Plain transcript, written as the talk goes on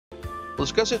We'll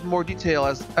discuss it in more detail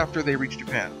after they reach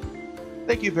Japan.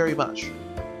 Thank you very much.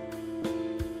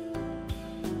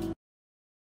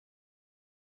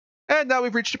 And now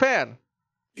we've reached Japan.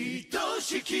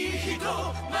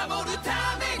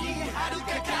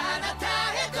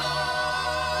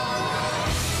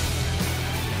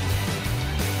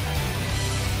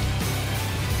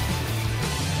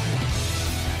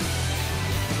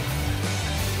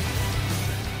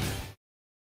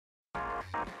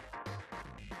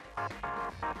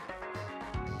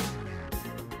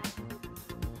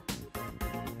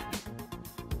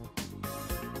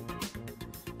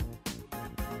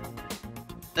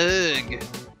 Ugh.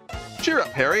 Cheer up,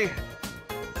 Harry.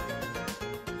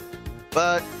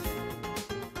 But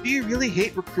do you really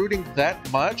hate recruiting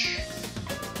that much?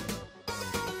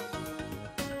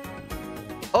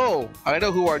 Oh, I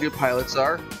know who our new pilots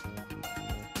are.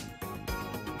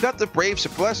 We've got the Brave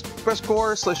Suppressed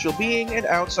Corps, Celestial Being, and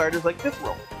Outsiders like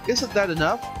Mithril. Isn't that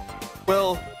enough?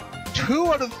 Well, 2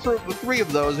 out of the 3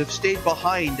 of those have stayed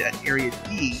behind at Area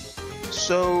D,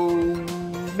 so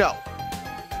no.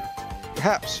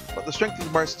 Perhaps, but the strength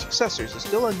of our successors is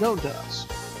still unknown to us.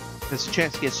 There's a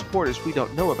chance to get supporters we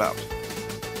don't know about.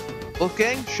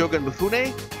 Wolfgang, Shogun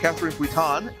Mifune, Catherine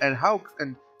Buitan, and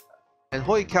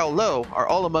Hoi Kao Lo are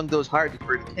all among those hired to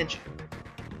create attention.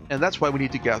 And that's why we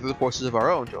need to gather the forces of our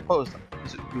own to oppose them.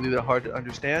 Is it really that hard to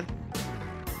understand?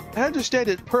 I understand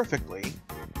it perfectly,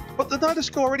 but the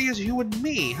Nadesco already has you and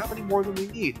me. How many more than we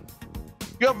need?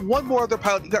 You have one more other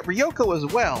pilot. You got Ryoko as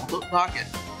well. Don't knock it.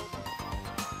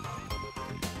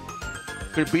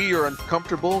 Could it be you're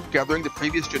uncomfortable gathering the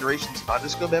previous generation's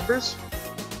Nadesco members?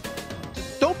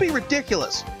 Don't be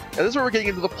ridiculous. And this is where we're getting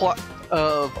into the plot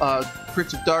of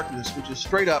Prince of Darkness, which is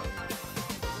straight up.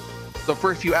 The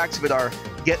first few acts of it are,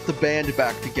 get the band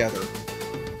back together.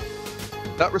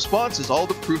 That response is all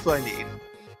the proof I need.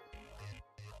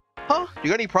 Huh? You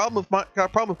got any problem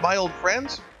with my old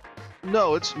friends?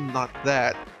 No, it's not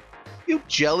that. You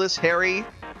jealous, Harry?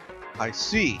 I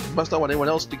see. You must not want anyone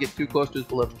else to get too close to his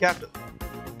beloved captain.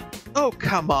 Oh,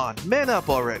 come on. Man up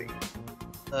already.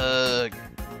 Ugh.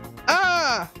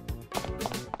 Ah!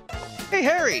 Hey,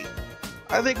 Harry!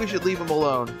 I think we should leave him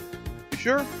alone. You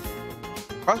sure?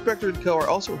 Prospector and Co. are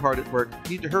also hard at work.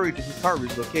 We need to hurry to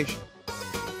Hikaru's location.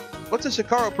 What's this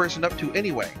Hikaru person up to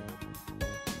anyway?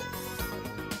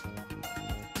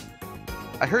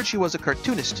 I heard she was a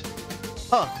cartoonist.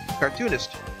 Huh,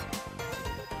 cartoonist.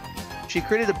 She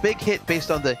created a big hit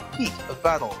based on the heat of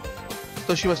battle.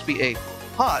 So she must be a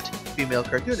hot female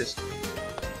cartoonist.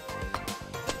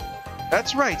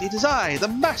 That's right, it is I, the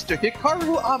Master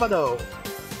Hikaru Amano!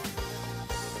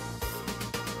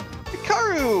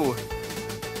 Hikaru!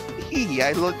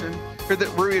 I looked and heard that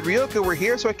Ruri and Ryoko were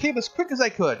here, so I came as quick as I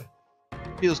could.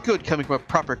 Feels good coming from a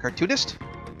proper cartoonist.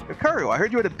 Hikaru, I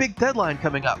heard you had a big deadline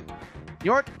coming up.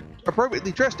 You aren't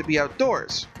appropriately dressed to be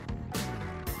outdoors.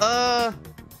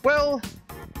 Well...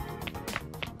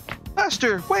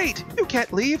 Master, wait! You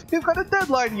can't leave! You've got a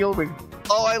deadline looming!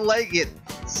 Oh, I like it!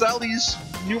 Sally's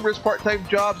numerous part-time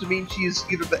jobs mean she's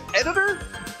either the editor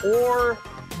or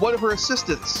one of her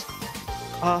assistants.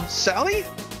 Sally?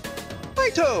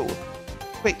 Naito!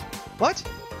 Wait, what?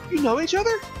 You know each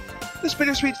other? This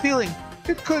bittersweet feeling.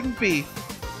 It couldn't be.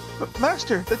 But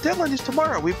Master, the deadline is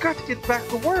tomorrow. We've got to get back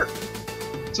to work.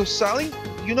 So Sally,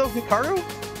 you know Hikaru?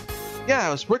 Yeah,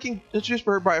 I was introduced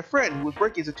for her by a friend who was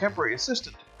working as a temporary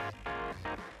assistant.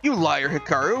 You liar,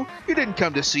 Hikaru! You didn't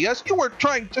come to see us. You were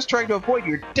just trying to avoid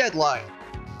your deadline.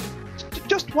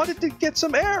 Just wanted to get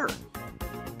some air.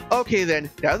 Okay then,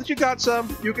 now that you got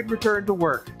some, you can return to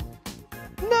work.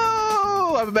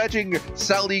 No! I'm imagining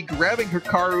Sally grabbing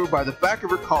Hikaru by the back of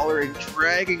her collar and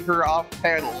dragging her off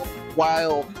panel,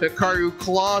 while Hikaru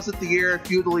claws at the air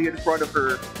futilely in front of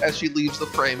her as she leaves the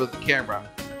frame of the camera.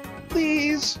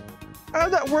 Please! I'm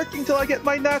not working till I get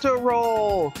my natto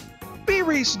roll! Be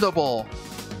reasonable!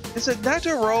 Is a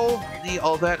natto roll really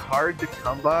all that hard to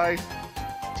come by?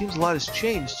 Seems a lot has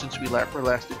changed since we were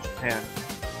last in Japan.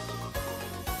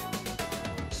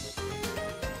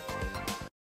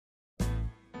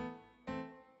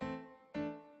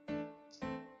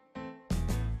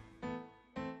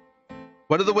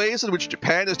 One of the ways in which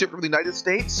Japan is different from the United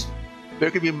States,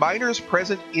 there can be minors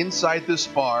present inside this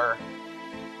bar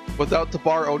without the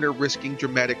bar owner risking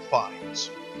dramatic fines.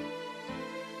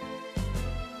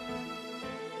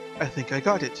 I think I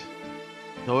got it.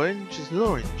 An orange is an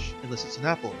orange, unless it's an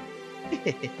apple.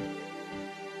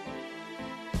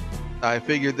 I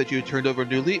figured that you had turned over a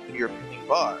new leaf in your opinion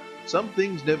bar. Some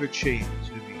things never change,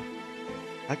 Yumi.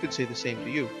 I could say the same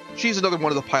to you. She's another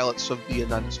one of the pilots of the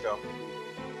Nadesco.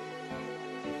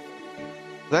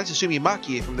 That's Asumi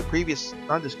Maki from the previous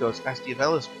Nadesco's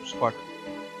Astiovelis squadron.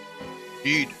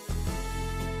 Indeed.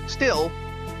 Still,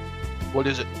 what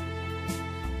is it?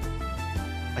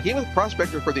 I came with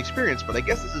Prospector for the experience, but I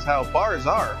guess this is how bars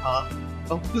are, huh?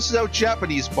 Oh, this is how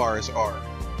Japanese bars are.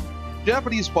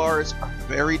 Japanese bars are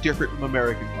very different from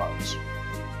American bars.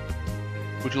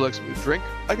 Would you like something to drink?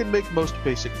 I can make most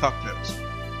basic cocktails.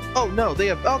 Oh no, they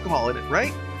have alcohol in it,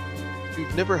 right?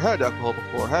 You've never had alcohol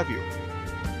before, have you?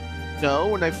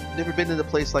 No, and I've never been in a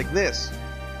place like this.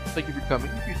 Thank you for coming.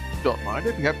 If you don't mind,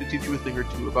 I'd be happy to teach you a thing or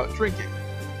two about drinking.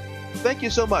 Thank you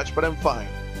so much, but I'm fine.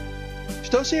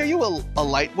 Chitose, are you a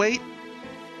lightweight?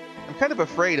 I'm kind of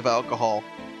afraid of alcohol.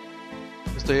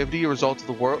 Is naivety a result of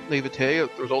the world? Naivete a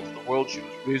result of the world she was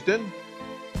raised in?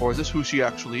 Or is this who she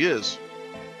actually is?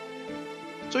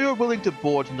 So you're willing to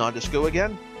board Nadesco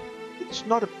again? It's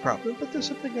not a problem, but there's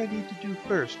something I need to do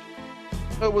first.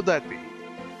 What would that be?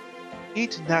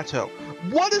 Eat natto.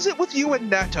 What is it with you and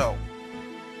natto?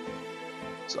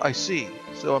 So I see.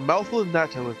 So a mouthful of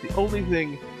natto is the only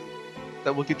thing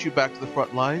that will get you back to the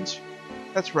front lines?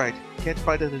 That's right. Can't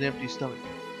fight on an empty stomach.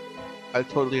 I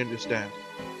totally understand.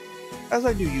 As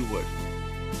I knew you would.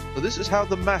 So this is how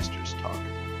the masters talk.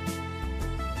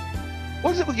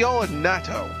 What is it with y'all and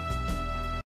natto?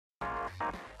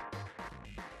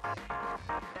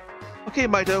 Okay,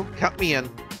 Maito, count me in.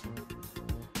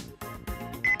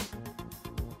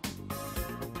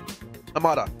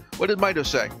 Amada, what did Maito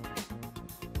say?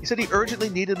 He said he urgently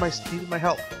needed my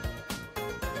help.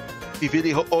 We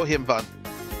really owe him one.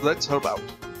 Let's help out.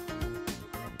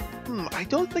 I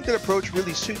don't think that approach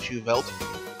really suits you, Velt.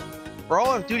 We're all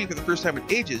on duty for the first time in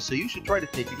ages, so you should try to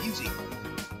take it easy.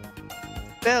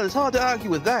 Well, it's hard to argue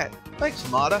with that. Thanks,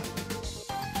 Amada.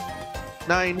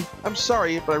 9, I'm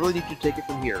sorry, but I really need you to take it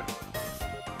from here.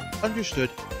 Understood.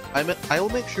 I will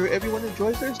make sure everyone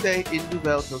enjoys their stay in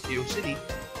Nouvelle Tokyo City.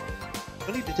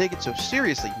 No need to take it so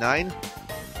seriously, 9.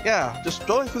 Yeah, just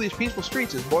strolling through these peaceful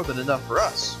streets is more than enough for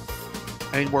us.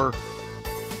 I mean, we're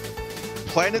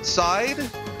planet-side,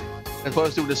 as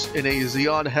opposed to in a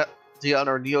Xeon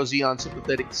or Neo-Xeon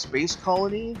sympathetic space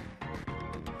colony,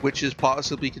 which is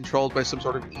possibly controlled by some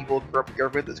sort of evil, corrupt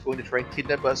government that's going to try and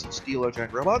kidnap us and steal our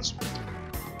giant robots.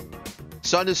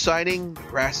 Sun is shining, the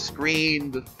grass is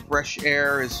green, the fresh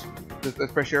air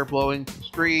blowing from the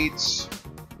streets.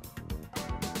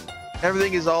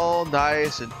 Everything is all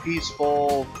nice and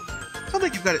peaceful. Sounds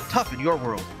like you've got it tough in your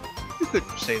world. You could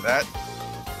say that.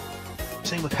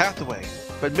 Same with Hathaway,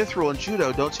 but Mithril and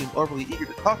Judo don't seem overly eager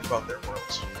to talk about their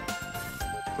worlds.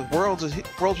 With worlds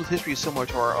with history similar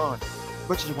to our own, as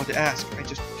much as I want to ask, I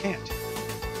just can't.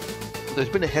 But there's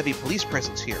been a heavy police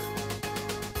presence here.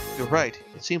 You're right,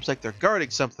 it seems like they're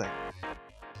guarding something.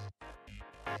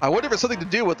 I wonder if it's something to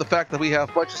do with the fact that we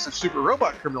have bunches of super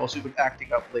robot criminals who've been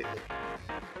acting up lately.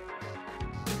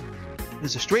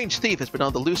 There's a strange thief that's been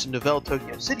on the loose in Nouvelle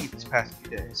Tokyo City these past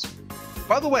few days.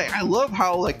 By the way, I love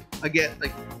how,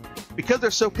 because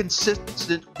they're so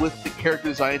consistent with the character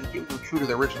design and keep true to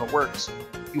their original works,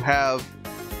 you have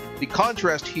the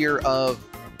contrast here of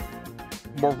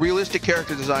more realistic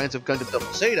character designs of Gundam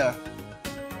Double Zeta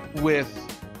with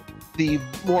the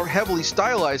more heavily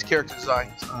stylized character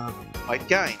designs of Might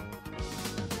Gain.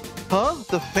 Huh?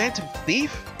 The Phantom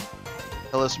Thief?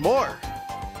 Tell us more.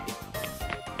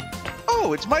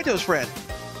 Oh, it's Maito's friend.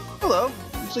 Hello.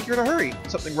 Looks like you're in a hurry.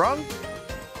 Something wrong?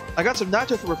 I got some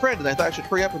natto from a friend and I thought I should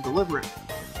hurry up and deliver it.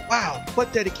 Wow,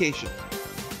 what dedication.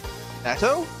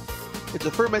 Natto? It's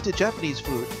a fermented Japanese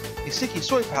food. A sticky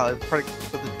soy powder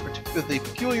with a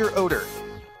peculiar odor.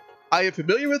 I am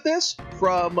familiar with this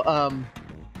from, oh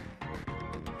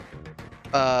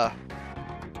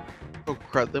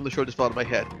crap, let me show this fell out of my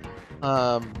head.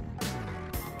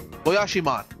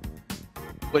 Oyashiman,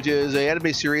 which is an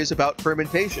anime series about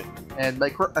fermentation and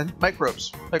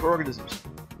microbes, microorganisms.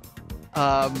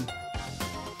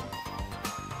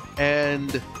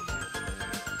 And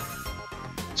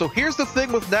so here's the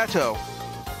thing with natto.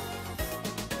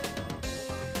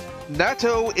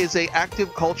 Natto is an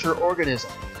active culture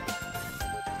organism.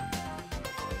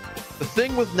 The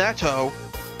thing with natto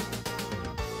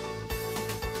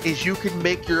is you can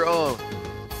make your own,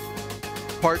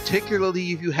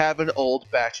 particularly if you have an old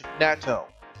batch of natto.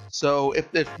 So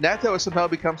if natto has somehow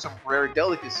become some rare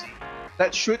delicacy,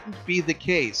 that shouldn't be the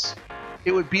case.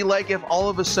 It would be like if all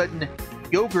of a sudden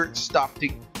yogurt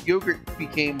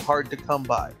became hard to come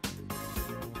by.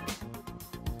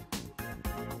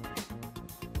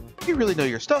 You really know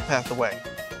your stuff, Hathaway.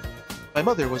 My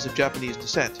mother was of Japanese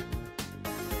descent.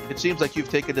 It seems like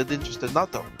you've taken an interest in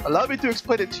natto. Allow me to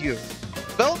explain it to you.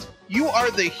 Belt, you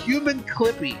are the human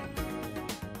Clippy.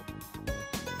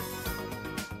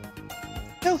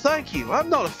 No, thank you. I'm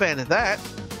not a fan of that.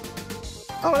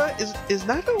 Oh, is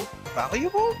natto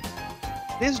valuable?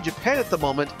 It is Japan at the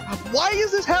moment. Why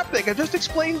is this happening? I just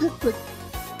explained it. But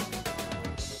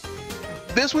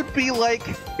this would be like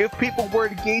if people were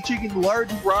engaging in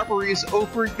large robberies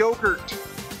over yogurt.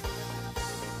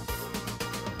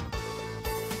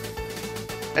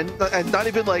 And not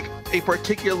even like a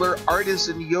particular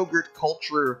artisan yogurt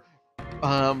culture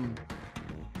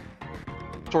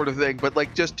sort of thing, but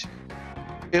like just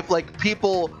if like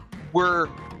people were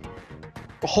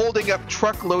holding up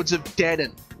truckloads of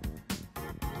denim.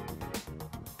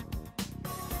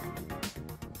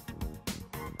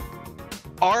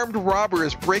 Armed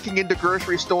robbers breaking into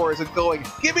grocery stores and going,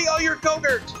 "Give me all your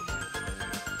yogurt!"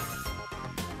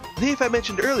 Leaf, I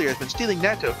mentioned earlier, has been stealing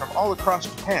natto from all across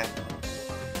Japan.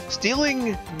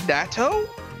 Stealing natto?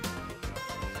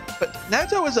 But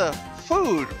natto is a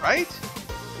food, right?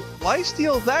 Why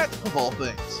steal that, of all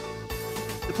things?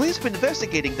 The police have been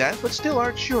investigating that, but still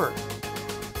aren't sure.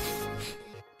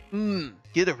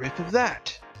 Get a whiff of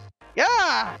that.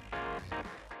 Yeah!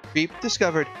 Creep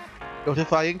discovered.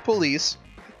 Notifying police.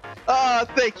 Ah,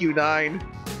 thank you, 9.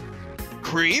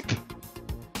 Creep?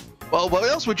 Well, what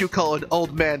else would you call an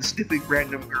old man sniffing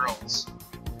random girls?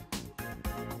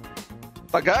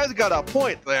 A guy's got a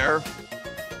point there.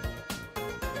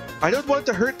 I don't want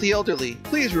to hurt the elderly.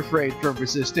 Please refrain from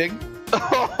resisting.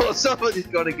 Oh, somebody's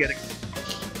gonna get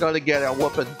a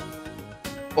whooping.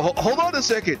 Oh, hold on a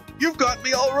second. You've got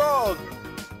me all wrong.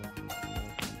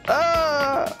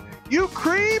 Ah, you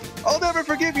creep! I'll never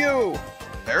forgive you.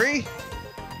 Barry,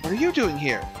 what are you doing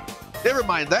here? Never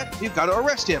mind that. You've got to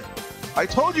arrest him. I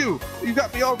told you. You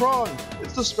got me all wrong.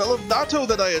 It's the smell of natto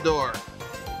that I adore.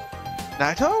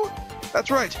 Natto? That's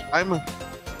right, I'm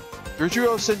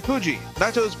Yujiro Senpuji,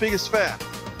 Natto's biggest fan.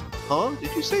 Huh?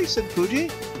 Did you say Senpuji?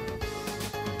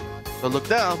 But look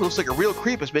now, it looks like a real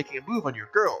creep is making a move on your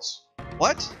girls.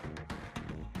 What?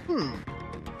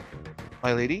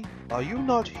 My lady, are you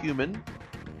not human?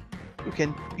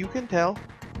 You can tell.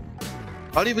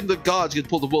 Not even the gods can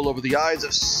pull the wool over the eyes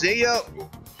of Seiya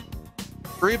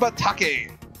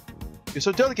Uribatake. You're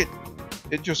so delicate.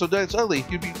 You're so ugly,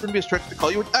 wouldn't be a stretch to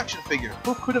call you an action figure.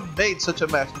 Who could have made such a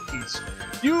masterpiece?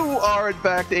 You are, in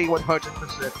fact, a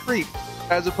 100% creep,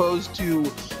 as opposed to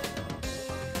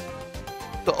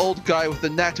the old guy with the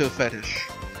natto fetish.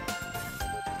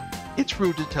 It's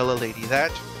rude to tell a lady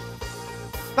that.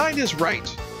 9 is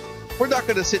right. We're not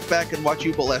going to sit back and watch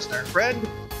you molest our friend.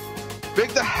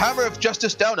 Bring the hammer of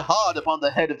justice down hard upon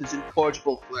the head of this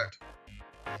incorrigible flirt.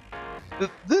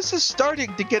 This is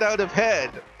starting to get out of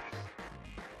hand.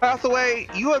 Hathaway,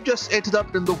 you have just ended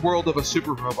up in the world of a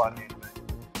super robot anime.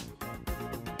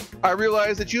 I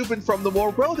realize that you've been from the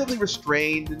more relatively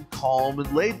restrained and calm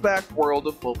and laid-back world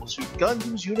of Mobile Suit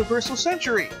Gundam's Universal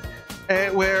Century,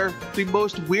 and where the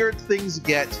most weird things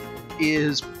get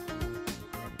is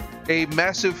a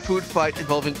massive food fight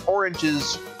involving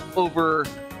oranges over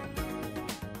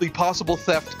the possible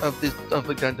theft of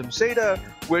the Gundam Zeta,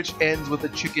 which ends with a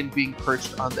chicken being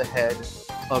perched on the head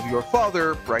of your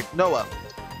father, Bright Noah.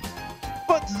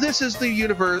 But this is the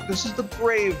universe, this is the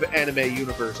brave anime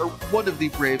universe, or one of the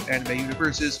brave anime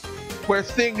universes, where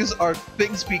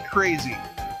things be crazy.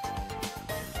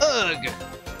 Ugh!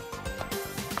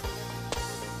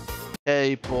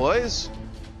 Hey boys,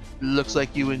 looks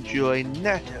like you enjoy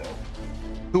natto.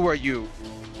 Who are you?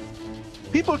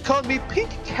 People call me Pink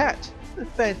Cat, the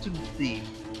Phantom Thief.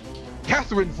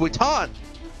 Catherine Vuitton!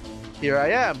 Here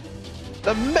I am,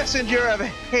 the messenger of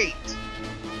hate!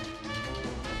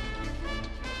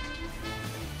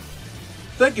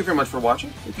 Thank you very much for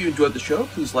watching. If you enjoyed the show,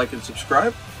 please like and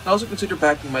subscribe. And also consider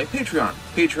backing my Patreon.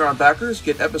 Patreon backers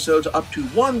get episodes up to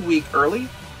 1 week early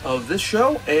of this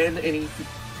show and any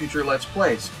future Let's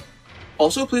Plays.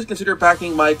 Also, please consider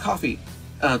backing my Ko-fi.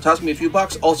 Toss me a few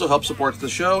bucks also helps support the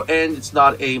show, and it's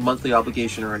not a monthly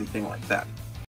obligation or anything like that.